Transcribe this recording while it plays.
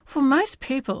For most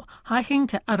people, hiking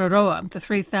Te Araroa, the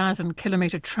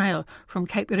 3,000-kilometre trail from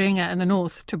Cape Reinga in the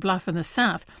north to Bluff in the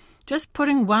south, just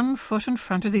putting one foot in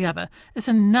front of the other is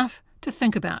enough to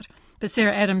think about. But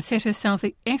Sarah Adams set herself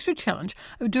the extra challenge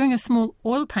of doing a small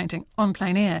oil painting on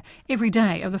plein air every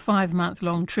day of the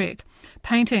 5-month-long trek.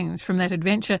 Paintings from that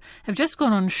adventure have just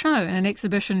gone on show in an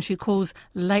exhibition she calls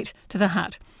Late to the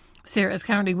Hut. Sarah is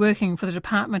currently working for the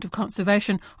Department of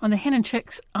Conservation on the Hen and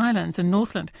Chicks Islands in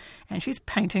Northland, and she's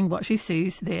painting what she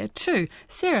sees there too.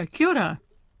 Sarah, kia ora.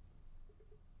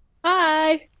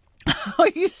 Hi. Oh,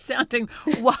 you're sounding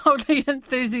wildly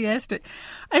enthusiastic.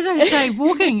 As I say,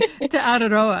 walking to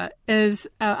Araroa is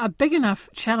a big enough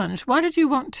challenge. Why did you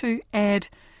want to add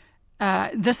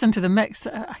this into the mix?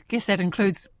 I guess that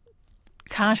includes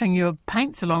carting your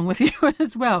paints along with you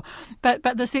as well. But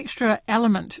this extra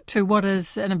element to what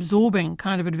is an absorbing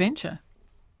kind of adventure.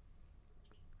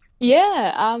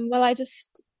 Yeah, well, I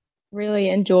just really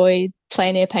enjoy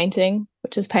plein air painting,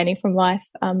 which is painting from life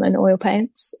in oil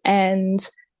paints. And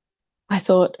I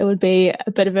thought it would be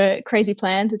a bit of a crazy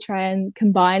plan to try and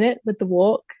combine it with the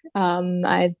walk.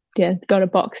 I got a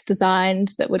box designed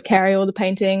that would carry all the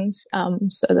paintings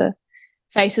so the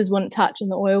faces wouldn't touch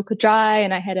and the oil could dry.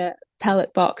 And I had a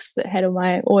palette box that had all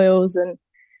my oils and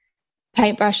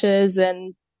paintbrushes,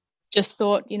 and just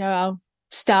thought, I'll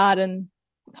start and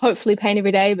hopefully paint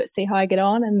every day, but see how I get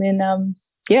on. And then,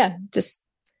 just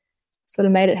sort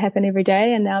of made it happen every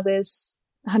day. And now there's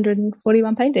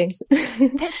 141 paintings.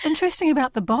 That's interesting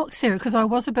about the box, Sarah, because I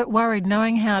was a bit worried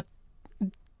knowing how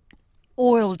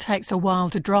oil takes a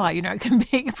while to dry. It can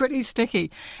be pretty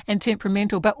sticky and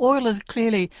temperamental, but oil is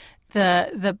clearly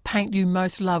the paint you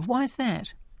most love. Why is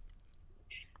that?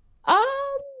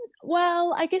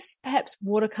 Well, I guess perhaps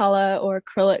watercolor or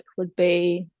acrylic would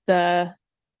be the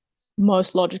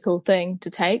most logical thing to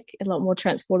take, a lot more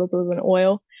transportable than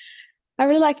oil. I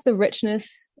really like the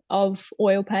richness of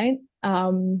oil paint.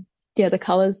 The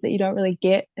colors that you don't really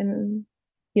get, and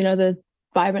the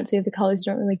vibrancy of the colors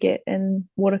you don't really get in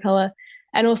watercolor.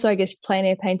 And also, I guess plein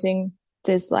air painting,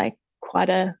 there's like quite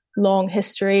a long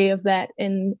history of that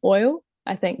in oil.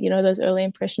 I think those early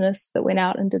impressionists that went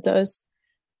out and did those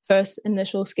first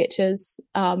initial sketches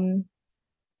in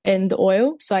the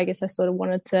oil. So I guess I sort of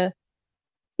wanted to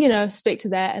speak to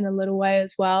that in a little way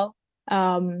as well.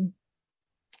 And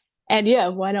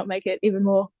why not make it even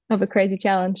more of a crazy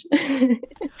challenge?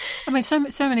 I mean, so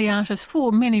many artists,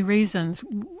 for many reasons,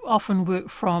 often work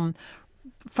from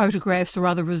photographs or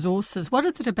other resources. What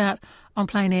is it about on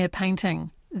plein air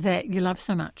painting that you love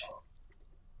so much?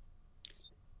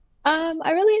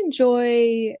 I really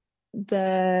enjoy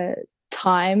the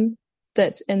time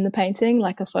that's in the painting.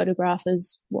 Like a photograph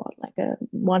is like a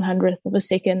 1/100th of a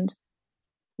second,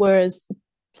 whereas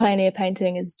plein air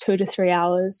painting is 2 to 3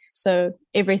 hours. So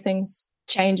everything's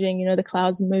changing, the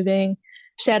clouds are moving,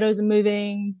 shadows are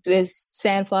moving, there's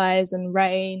sandflies and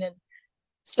rain and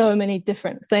so many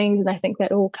different things. And I think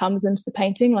that all comes into the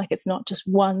painting. Like it's not just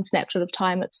one snapshot of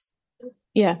time. It's,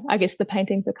 I guess the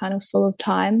paintings are kind of full of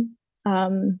time.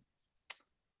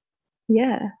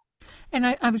 And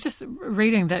I was just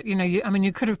reading that,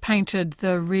 you could have painted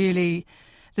the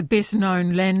best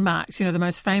known landmarks, the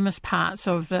most famous parts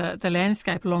of the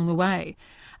landscape along the way.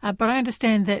 But I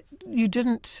understand that you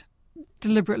didn't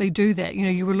deliberately do that.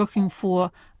 You were looking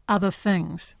for other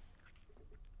things.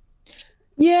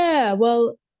 Yeah,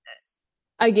 well,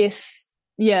 I guess,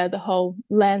 the whole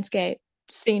landscape,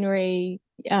 scenery,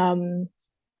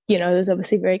 there's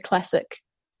obviously very classic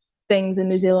things in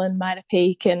New Zealand, Maida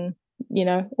Peak and,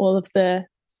 all of the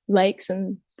lakes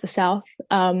in the south.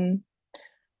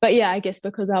 But I guess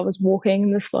because I was walking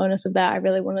in the slowness of that, I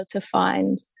really wanted to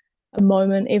find a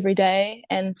moment every day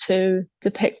and to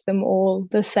depict them all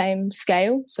the same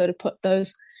scale. So to put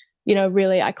those,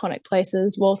 really iconic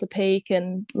places, Walter Peak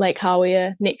and Lake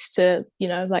Hawea, next to,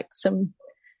 like some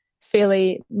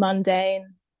fairly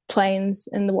mundane plains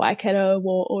in the Waikato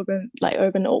or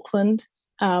urban Auckland.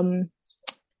 To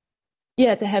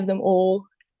have them all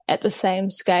at the same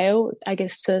scale, I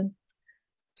guess, to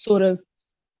sort of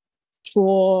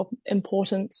draw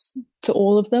importance to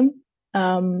all of them.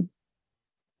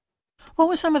 What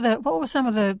were some of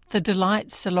the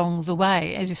delights along the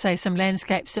way? As you say, some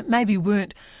landscapes that maybe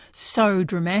weren't so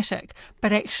dramatic,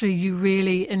 but actually you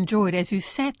really enjoyed as you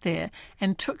sat there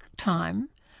and took time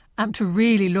to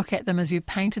really look at them as you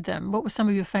painted them. What were some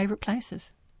of your favourite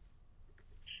places?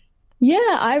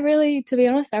 Yeah, to be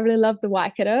honest, I really loved the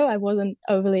Waikato. I wasn't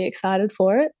overly excited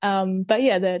for it. But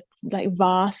the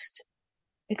vast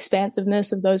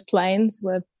expansiveness of those plains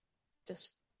were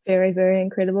just very, very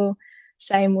incredible.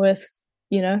 Same with,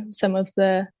 some of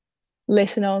the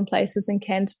lesser known places in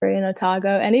Canterbury and Otago,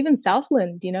 and even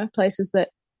Southland, places that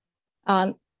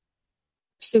aren't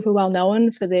super well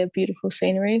known for their beautiful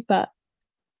scenery. But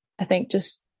I think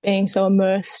just being so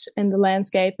immersed in the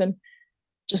landscape and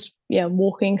just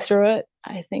walking through it,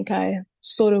 I think I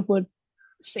sort of would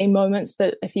see moments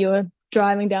that if you were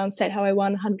driving down State Highway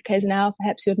 1 100 k's an hour,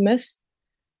 perhaps you would miss.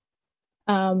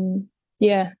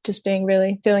 Just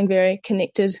feeling very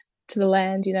connected to the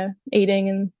land, eating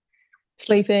and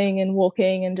sleeping and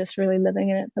walking and just really living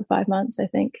in it for 5 months. I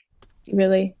think you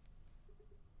really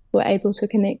were able to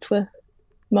connect with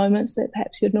moments that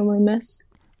perhaps you'd normally miss.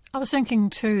 I was thinking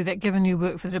too that given you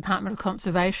work for the Department of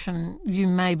Conservation, you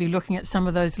may be looking at some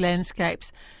of those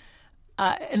landscapes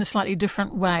in a slightly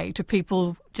different way to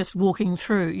people just walking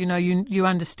through. You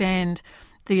understand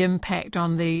the impact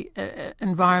on the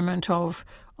environment of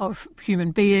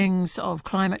human beings, of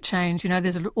climate change.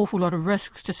 There's an awful lot of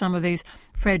risks to some of these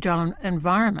fragile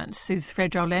environments, these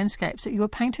fragile landscapes that you were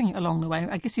painting along the way.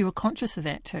 I guess you were conscious of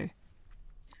that too.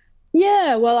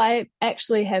 Yeah, well, I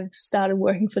actually have started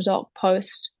working for Doc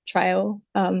post trail.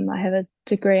 I have a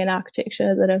degree in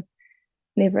architecture that I've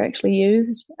never actually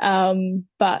used.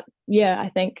 But yeah, I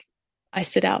think I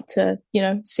set out to,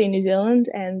 see New Zealand,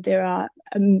 and there are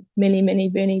many, many,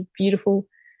 many beautiful,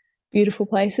 beautiful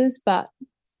places. But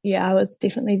yeah, I was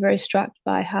definitely very struck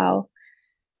by how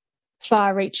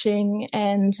far-reaching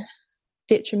and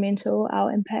detrimental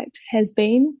our impact has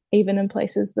been, even in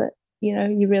places that,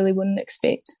 you really wouldn't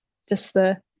expect. Just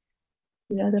the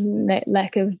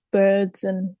lack of birds,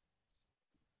 and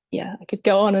I could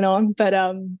go on and on, but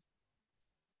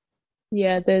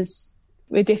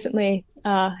we're definitely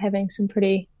having some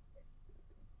pretty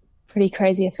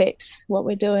crazy effects what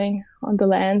we're doing on the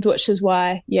land, which is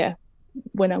why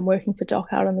when I'm working for Doc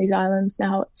out on these islands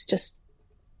now, it's just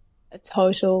a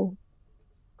total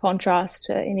contrast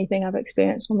to anything I've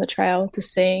experienced on the trail, to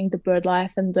seeing the bird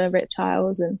life and the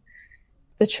reptiles and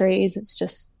the trees. It's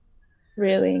just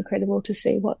really incredible to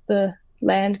see what the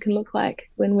land can look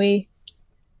like when we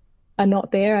are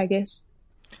not there, I guess.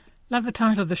 Love the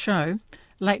title of the show,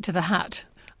 Late to the Hut.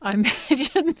 I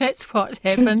imagine that's what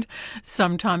happened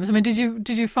sometimes. I mean, did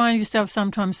you find yourself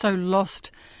sometimes so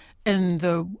lost in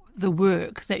the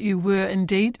work that you were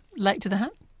indeed late to the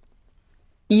hut?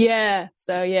 Yeah,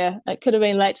 so it could have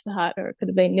been late to the hut, or it could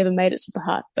have been never made it to the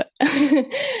hut. But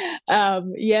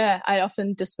I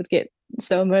often just would get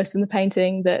so immersed in the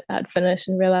painting that I'd finish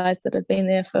and realise that I'd been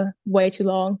there for way too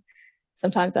long.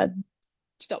 Sometimes I'd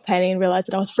stop painting and realise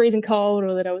that I was freezing cold,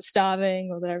 or that I was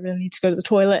starving, or that I really need to go to the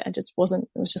toilet, and just wasn't.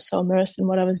 It was just so immersed in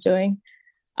what I was doing.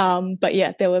 But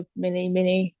yeah, there were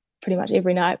many, pretty much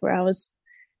every night where I was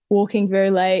walking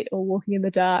very late, or walking in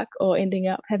the dark, or ending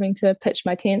up having to pitch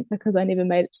my tent because I never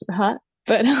made it to the hut.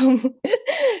 But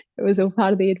it was all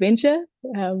part of the adventure.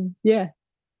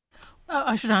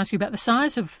 I should ask you about the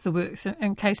size of the works,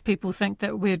 in case people think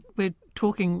that we're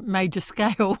talking major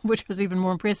scale, which was even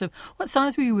more impressive. What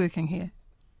size were you working here?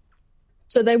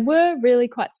 So they were really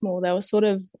quite small. They were sort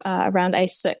of around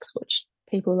A6, which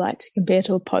people like to compare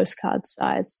to a postcard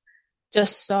size,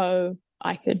 just so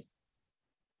I could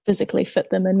physically fit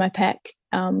them in my pack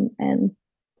and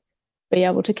be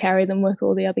able to carry them with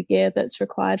all the other gear that's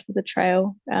required for the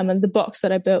trail. And the box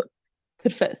that I built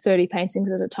could fit 30 paintings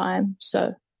at a time,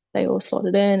 so they all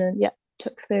slotted in, and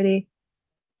took 30.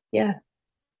 Yeah.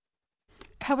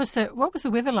 What was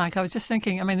the weather like? I was just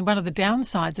thinking, I mean, one of the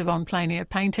downsides of on plein air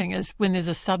painting is when there's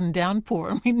a sudden downpour,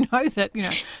 and we know that,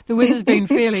 the weather's been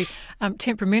fairly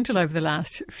temperamental over the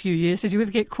last few years. Did you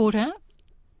ever get caught out?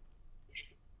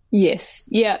 Yes.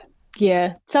 Yeah.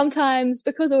 Sometimes,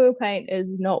 because oil paint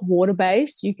is not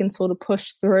water-based, you can sort of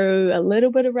push through a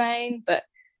little bit of rain, but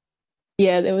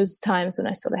there was times when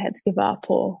I sort of had to give up,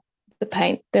 or the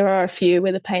paint, there are a few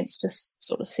where the paint's just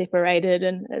sort of separated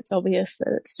and it's obvious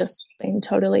that it's just been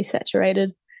totally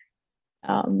saturated.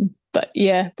 But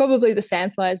probably the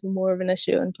sandflies were more of an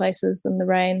issue in places than the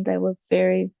rain. They were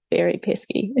very, very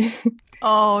pesky.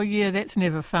 Oh, yeah, that's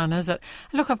never fun, is it?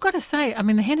 Look, I've got to say, I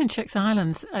mean, the Hen and Chicks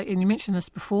Islands, and you mentioned this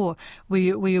before, where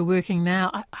you're working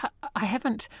now, I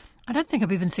don't think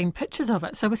I've even seen pictures of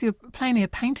it. So with your plein air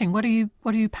painting, what are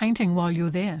you painting while you're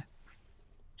there?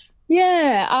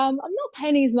 Yeah, I'm not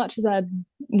painting as much as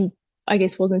I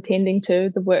guess was intending to.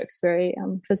 The work's very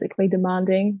physically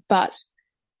demanding, but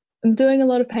I'm doing a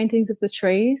lot of paintings of the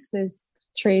trees. There's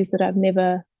trees that I've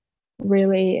never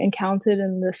really encountered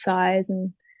in the size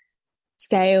and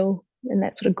scale and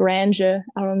that sort of grandeur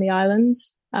out on the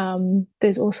islands.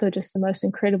 There's also just the most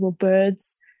incredible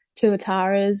birds,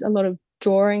 tuataras, a lot of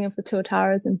drawing of the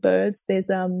tuataras and birds. There's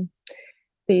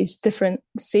these different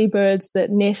seabirds that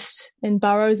nest in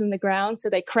burrows in the ground. So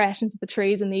they crash into the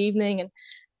trees in the evening and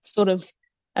sort of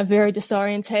are very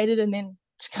disorientated, and then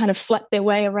just kind of flap their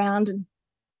way around and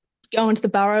go into the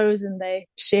burrows, and they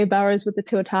share burrows with the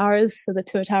tuataras. So the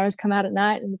tuataras come out at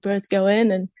night and the birds go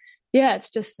in. And yeah, it's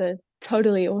just a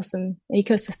totally awesome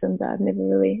ecosystem that I've never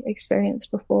really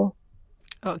experienced before.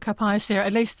 Oh, ka pai, Sarah.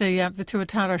 At least the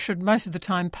tuatara should most of the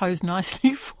time pose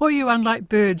nicely for you, unlike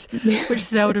birds, which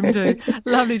seldom do.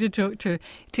 Lovely to talk to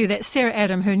that. Sarah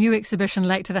Adam, her new exhibition,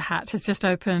 Late to the Hut, has just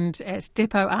opened at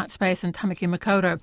DEPOT Artspace in Tamaki Makaurau.